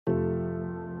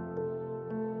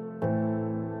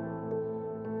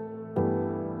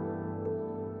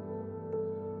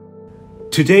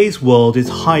Today's world is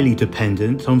highly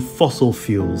dependent on fossil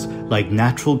fuels like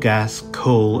natural gas,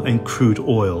 coal, and crude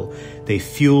oil. They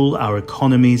fuel our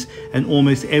economies and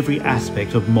almost every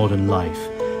aspect of modern life.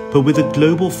 But with a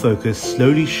global focus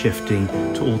slowly shifting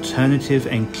to alternative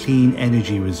and clean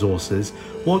energy resources,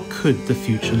 what could the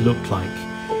future look like?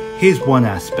 Here's one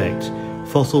aspect.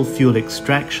 Fossil fuel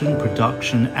extraction,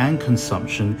 production, and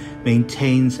consumption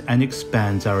maintains and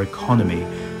expands our economy,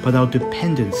 but our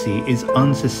dependency is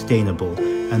unsustainable,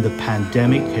 and the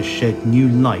pandemic has shed new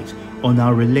light on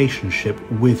our relationship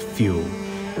with fuel.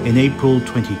 In April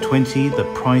 2020,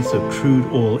 the price of crude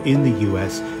oil in the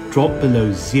US dropped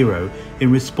below zero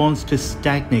in response to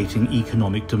stagnating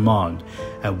economic demand.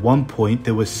 At one point,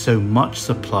 there was so much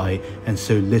supply and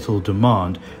so little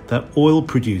demand that oil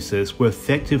producers were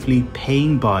effectively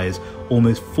paying buyers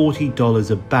almost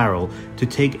 $40 a barrel to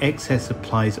take excess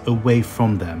supplies away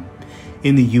from them.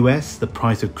 In the US, the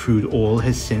price of crude oil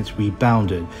has since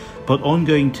rebounded, but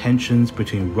ongoing tensions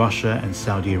between Russia and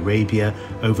Saudi Arabia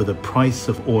over the price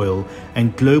of oil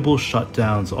and global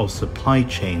shutdowns of supply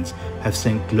chains have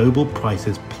sent global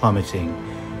prices plummeting.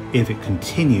 If it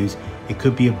continues, it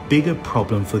could be a bigger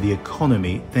problem for the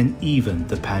economy than even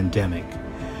the pandemic.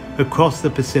 Across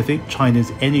the Pacific,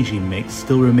 China's energy mix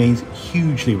still remains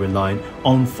hugely reliant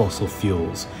on fossil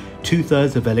fuels.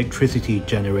 Two-thirds of electricity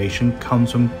generation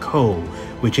comes from coal,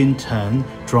 which in turn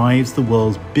drives the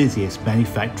world's busiest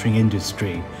manufacturing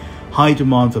industry. High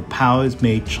demand for power has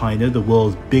made China the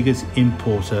world's biggest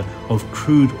importer of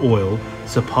crude oil,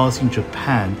 surpassing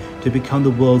Japan to become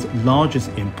the world's largest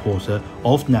importer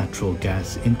of natural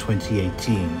gas in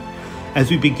 2018. As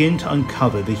we begin to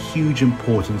uncover the huge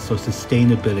importance of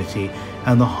sustainability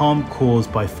and the harm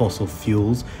caused by fossil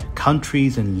fuels,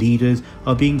 countries and leaders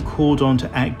are being called on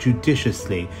to act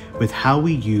judiciously with how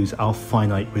we use our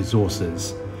finite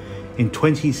resources. In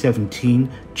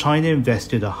 2017, China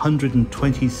invested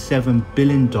 $127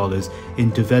 billion in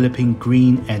developing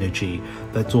green energy.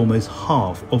 That's almost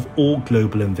half of all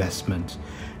global investment.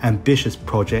 Ambitious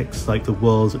projects like the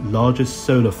world's largest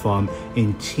solar farm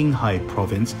in Qinghai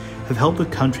province have helped the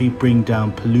country bring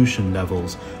down pollution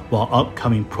levels, while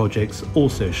upcoming projects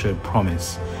also show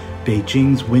promise.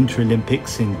 Beijing's Winter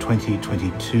Olympics in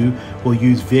 2022 will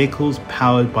use vehicles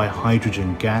powered by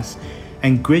hydrogen gas,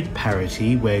 and grid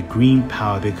parity, where green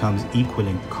power becomes equal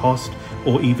in cost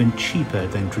or even cheaper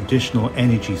than traditional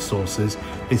energy sources,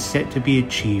 is set to be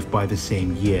achieved by the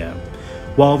same year.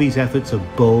 While these efforts are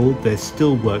bold, there's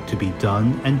still work to be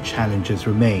done and challenges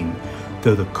remain.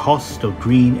 Though the cost of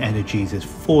green energies is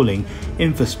falling,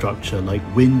 infrastructure like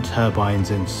wind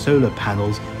turbines and solar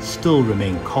panels still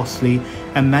remain costly,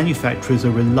 and manufacturers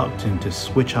are reluctant to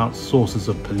switch out sources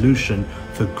of pollution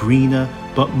for greener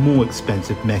but more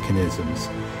expensive mechanisms.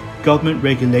 Government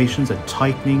regulations are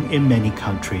tightening in many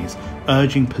countries,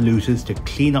 urging polluters to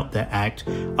clean up their act,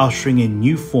 ushering in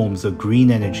new forms of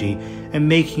green energy and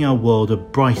making our world a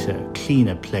brighter,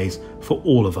 cleaner place for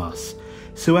all of us.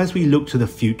 So as we look to the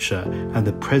future and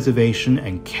the preservation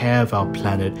and care of our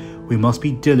planet, we must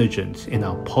be diligent in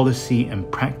our policy and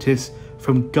practice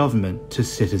from government to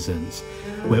citizens.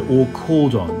 We're all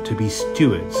called on to be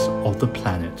stewards of the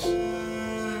planet.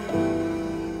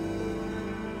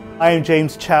 I am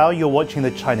James Chau. You're watching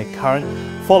The China Current.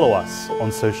 Follow us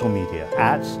on social media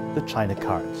 @The China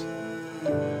Current.